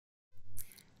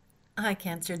Hi,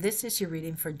 Cancer. This is your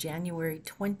reading for January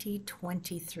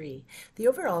 2023. The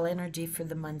overall energy for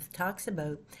the month talks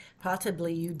about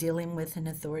possibly you dealing with an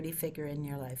authority figure in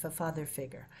your life, a father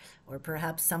figure, or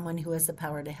perhaps someone who has the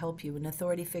power to help you, an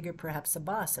authority figure, perhaps a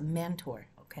boss, a mentor.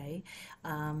 Okay.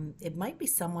 It might be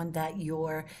someone that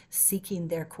you're seeking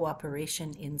their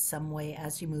cooperation in some way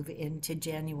as you move into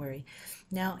January.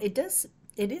 Now, it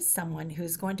is someone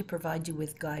who's going to provide you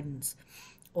with guidance,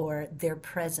 or their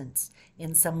presence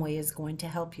in some way is going to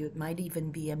help you. It might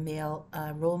even be a male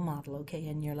role model, okay,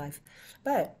 in your life.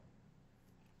 But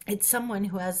it's someone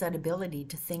who has that ability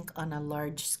to think on a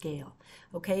large scale,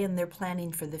 okay, and they're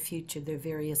planning for the future. They're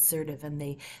very assertive, and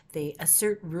they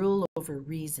assert rule over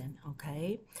reason,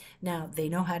 okay. Now they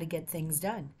know how to get things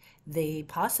done. They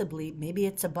possibly, maybe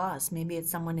it's a boss, maybe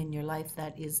it's someone in your life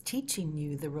that is teaching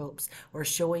you the ropes or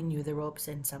showing you the ropes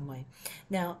in some way.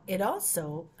 Now it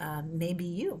also may be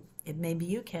you. It may be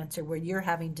you, Cancer, where you're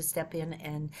having to step in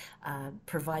and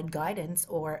provide guidance,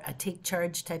 or a take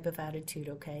charge type of attitude,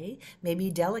 okay?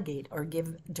 Maybe delegate or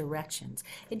give directions.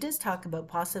 It does talk about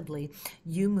possibly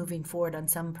you moving forward on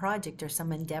some project or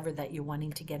some endeavor that you're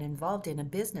wanting to get involved in, a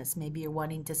business. Maybe you're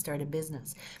wanting to start a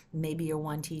business. Maybe you're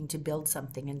wanting to build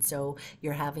something, and so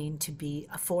you're having to be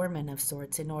a foreman of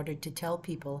sorts in order to tell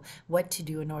people what to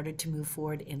do in order to move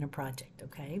forward in a project,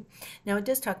 okay? Now, it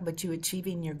does talk about you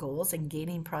achieving your goals and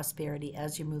gaining prosperity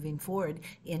as you're moving forward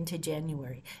into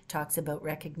January. It talks about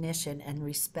recognition and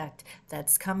respect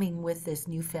that's coming with this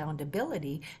newfound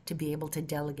ability to be able to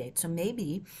delegate. So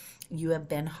maybe you have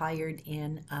been hired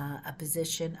in a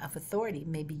position of authority.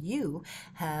 Maybe you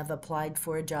have applied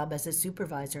for a job as a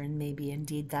supervisor, and maybe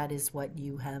indeed that is what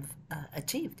you have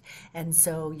achieved. And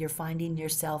so you're finding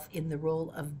yourself in the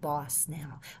role of boss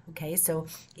now. Okay, so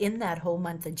in that whole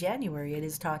month of January, it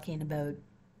is talking about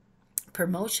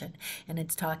promotion, and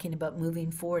it's talking about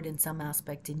moving forward in some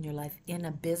aspect in your life in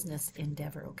a business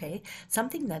endeavor, okay,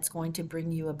 something that's going to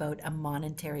bring you about a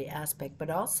monetary aspect, but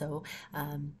also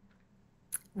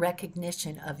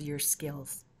recognition of your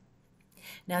skills.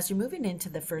 Now, as you're moving into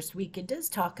the first week, it does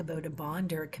talk about a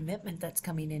bond or a commitment that's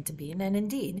coming into being, and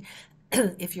indeed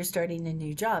if you're starting a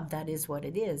new job, that is what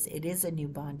it is. It is a new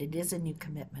bond. It is a new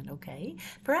commitment, okay?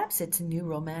 Perhaps it's a new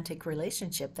romantic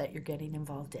relationship that you're getting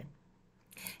involved in.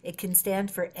 It can stand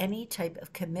for any type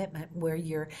of commitment where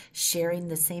you're sharing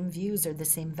the same views or the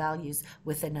same values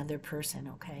with another person,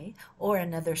 okay? Or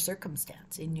another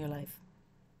circumstance in your life.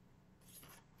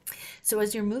 So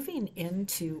as you're moving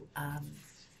into,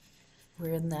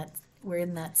 we're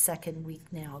in that second week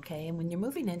now, okay? And when you're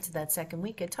moving into that second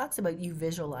week, it talks about you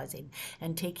visualizing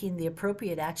and taking the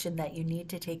appropriate action that you need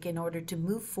to take in order to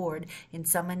move forward in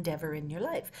some endeavor in your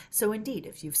life. So indeed,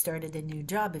 if you've started a new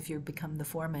job, if you've become the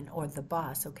foreman or the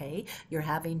boss, okay, you're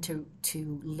having to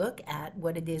look at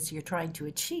what it is you're trying to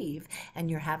achieve, and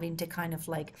you're having to kind of,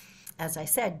 like, as I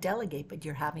said, delegate, but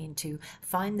you're having to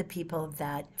find the people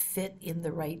that fit in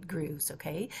the right grooves,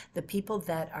 okay? The people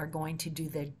that are going to do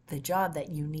the job that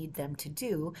you need them to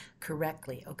do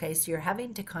correctly, okay? So you're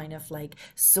having to kind of like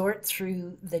sort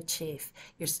through the chaff.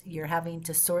 You're having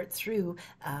to sort through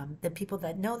the people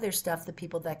that know their stuff, the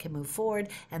people that can move forward,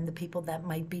 and the people that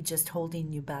might be just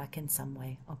holding you back in some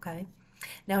way, okay?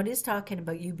 Now, it is talking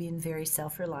about you being very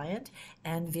self-reliant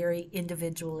and very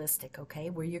individualistic,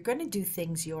 okay, where you're going to do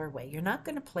things your way. You're not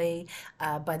going to play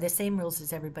by the same rules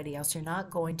as everybody else. You're not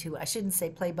going to, I shouldn't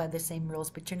say play by the same rules,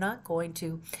 but you're not going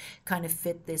to kind of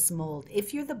fit this mold.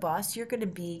 If you're the boss, you're going to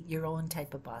be your own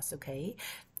type of boss, okay?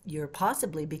 You're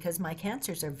possibly, because my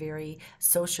Cancers are very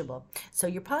sociable, so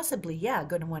you're possibly, yeah,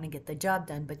 going to want to get the job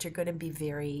done, but you're going to be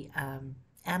very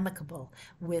amicable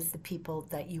with the people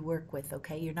that you work with,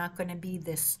 okay? You're not going to be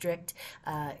this strict,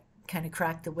 kind of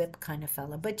crack the whip kind of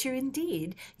fella, but you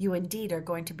indeed are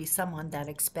going to be someone that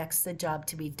expects the job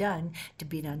to be done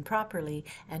properly,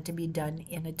 and to be done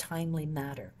in a timely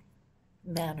manner.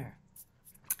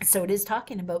 So it is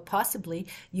talking about possibly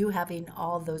you having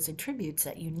all those attributes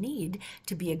that you need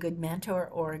to be a good mentor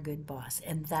or a good boss.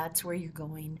 And that's where you're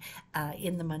going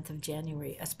in the month of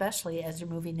January, especially as you're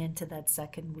moving into that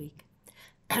second week.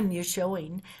 You're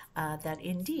showing that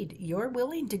indeed you're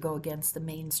willing to go against the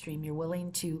mainstream. You're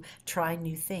willing to try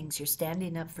new things. You're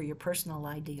standing up for your personal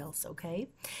ideals, okay?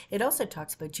 It also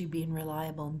talks about you being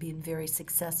reliable and being very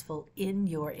successful in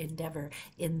your endeavor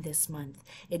in this month.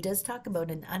 It does talk about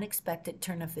an unexpected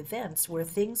turn of events where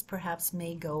things perhaps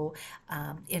may go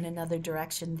in another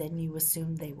direction than you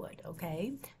assumed they would,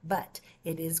 okay? But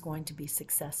it is going to be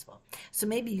successful. So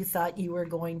maybe you thought you were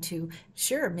going to,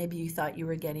 sure, maybe you thought you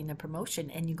were getting a promotion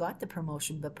and you got the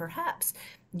promotion, but perhaps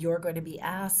you're going to be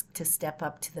asked to step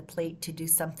up to the plate to do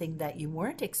something that you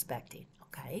weren't expecting.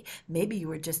 okay? Maybe you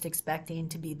were just expecting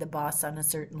to be the boss on a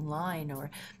certain line or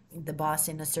the boss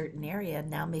in a certain area.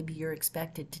 Now maybe you're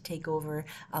expected to take over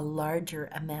a larger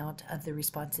amount of the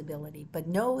responsibility. But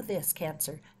know this,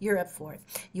 Cancer, you're up for it.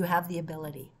 You have the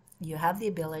ability. You have the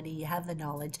ability, you have the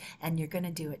knowledge, and you're going to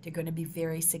do it. You're going to be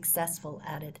very successful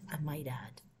at it, I might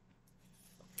add.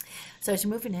 So as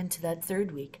you're moving into that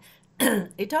third week,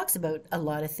 it talks about a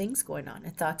lot of things going on.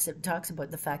 It talks about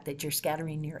the fact that you're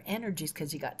scattering your energies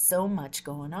because you got so much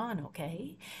going on,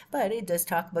 okay? But it does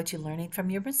talk about you learning from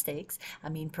your mistakes. I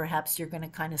mean, perhaps you're going to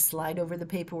kind of slide over the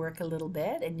paperwork a little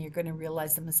bit and you're going to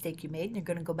realize the mistake you made and you're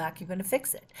going to go back, you're going to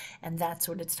fix it. And that's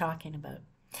what it's talking about.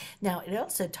 Now, it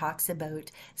also talks about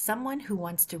someone who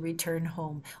wants to return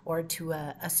home or to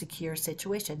a secure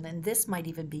situation. And this might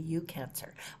even be you,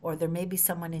 Cancer, or there may be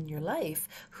someone in your life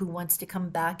who wants to come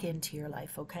back into your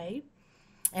life, okay?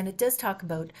 And it does talk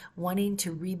about wanting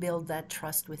to rebuild that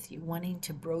trust with you, wanting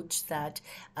to broach that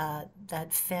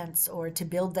fence or to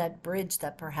build that bridge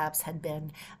that perhaps had been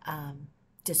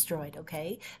destroyed,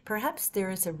 okay? Perhaps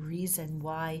there is a reason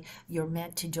why you're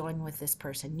meant to join with this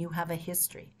person. You have a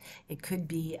history. It could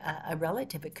be a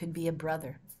relative. It could be a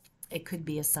brother. It could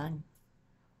be a son.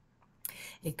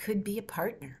 It could be a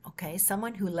partner, okay?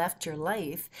 Someone who left your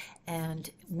life and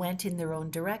went in their own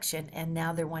direction, and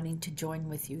now they're wanting to join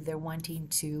with you. They're wanting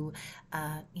to,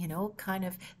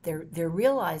 they're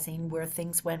realizing where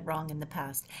things went wrong in the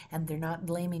past, and they're not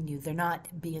blaming you. They're not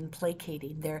being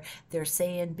placating. They're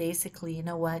saying basically, you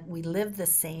know what? We lived the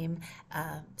same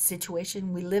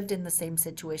situation. We lived in the same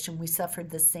situation. We suffered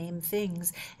the same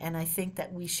things, and I think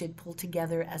that we should pull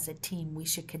together as a team. We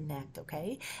should connect,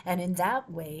 okay? And in that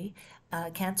way,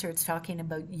 Cancer, it's talking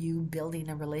about you building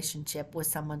a relationship with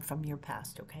someone from your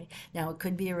past, okay? Now, it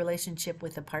could be a relationship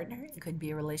with a partner. It could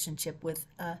be a relationship with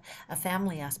a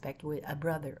family aspect, with a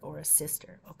brother or a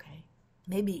sister, okay?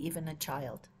 Maybe even a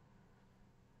child.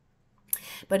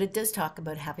 But it does talk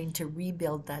about having to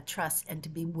rebuild that trust and to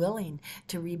be willing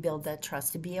to rebuild that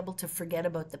trust, to be able to forget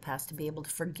about the past, to be able to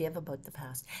forgive about the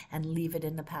past and leave it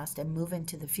in the past and move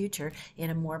into the future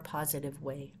in a more positive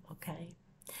way, okay?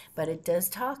 But it does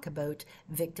talk about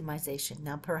victimization.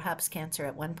 Now, perhaps, Cancer,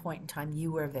 at one point in time,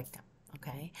 you were a victim,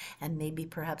 okay? And maybe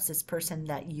perhaps this person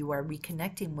that you are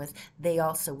reconnecting with, they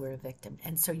also were a victim.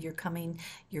 And so you're coming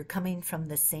from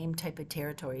the same type of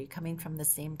territory. You're coming from the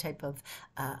same type of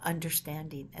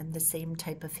understanding and the same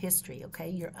type of history, okay?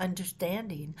 You're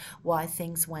understanding why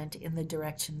things went in the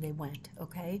direction they went,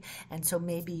 okay? And so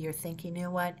maybe you're thinking, you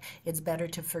know what? It's better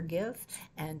to forgive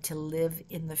and to live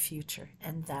in the future.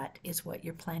 And that is what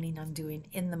you're planning on doing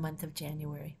in the month of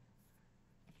January.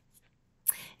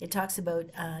 It talks about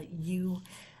you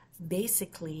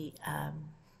basically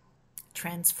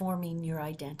transforming your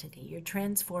identity. You're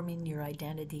transforming your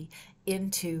identity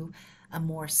into a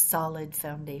more solid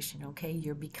foundation, okay?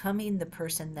 You're becoming the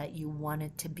person that you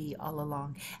wanted to be all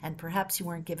along. And perhaps you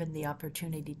weren't given the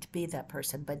opportunity to be that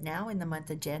person, but now in the month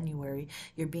of January,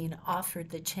 you're being offered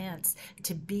the chance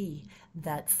to be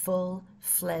that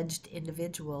full-fledged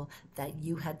individual that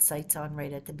you had sights on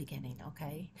right at the beginning,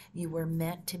 okay? You were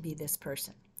meant to be this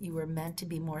person. You were meant to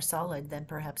be more solid than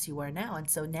perhaps you are now. And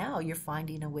so now you're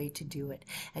finding a way to do it.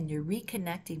 And you're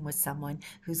reconnecting with someone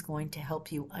who's going to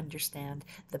help you understand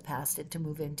the past and to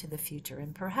move into the future.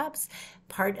 And perhaps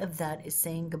part of that is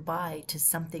saying goodbye to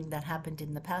something that happened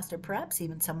in the past, or perhaps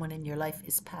even someone in your life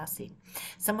is passing.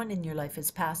 Someone in your life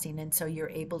is passing, and so you're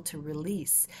able to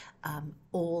release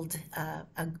old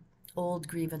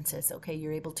grievances, okay?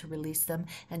 You're able to release them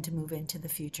and to move into the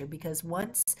future, because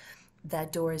once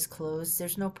that door is closed,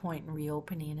 there's no point in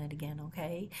reopening it again,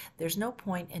 okay? There's no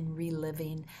point in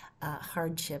reliving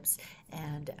hardships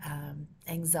and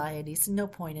anxieties. No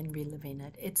point in reliving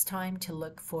it. It's time to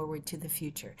look forward to the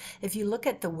future. If you look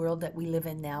at the world that we live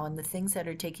in now and the things that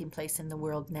are taking place in the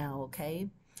world now, okay?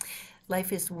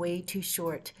 Life is way too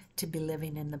short to be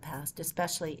living in the past,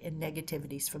 especially in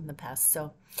negativities from the past.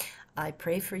 So I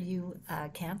pray for you,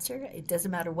 Cancer. It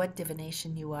doesn't matter what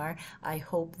divination you are. I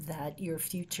hope that your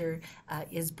future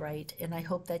is bright, and I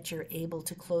hope that you're able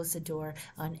to close the door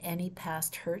on any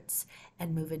past hurts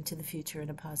and move into the future in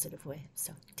a positive way.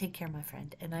 So take care, my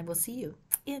friend, and I will see you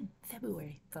in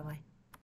February. Bye-bye.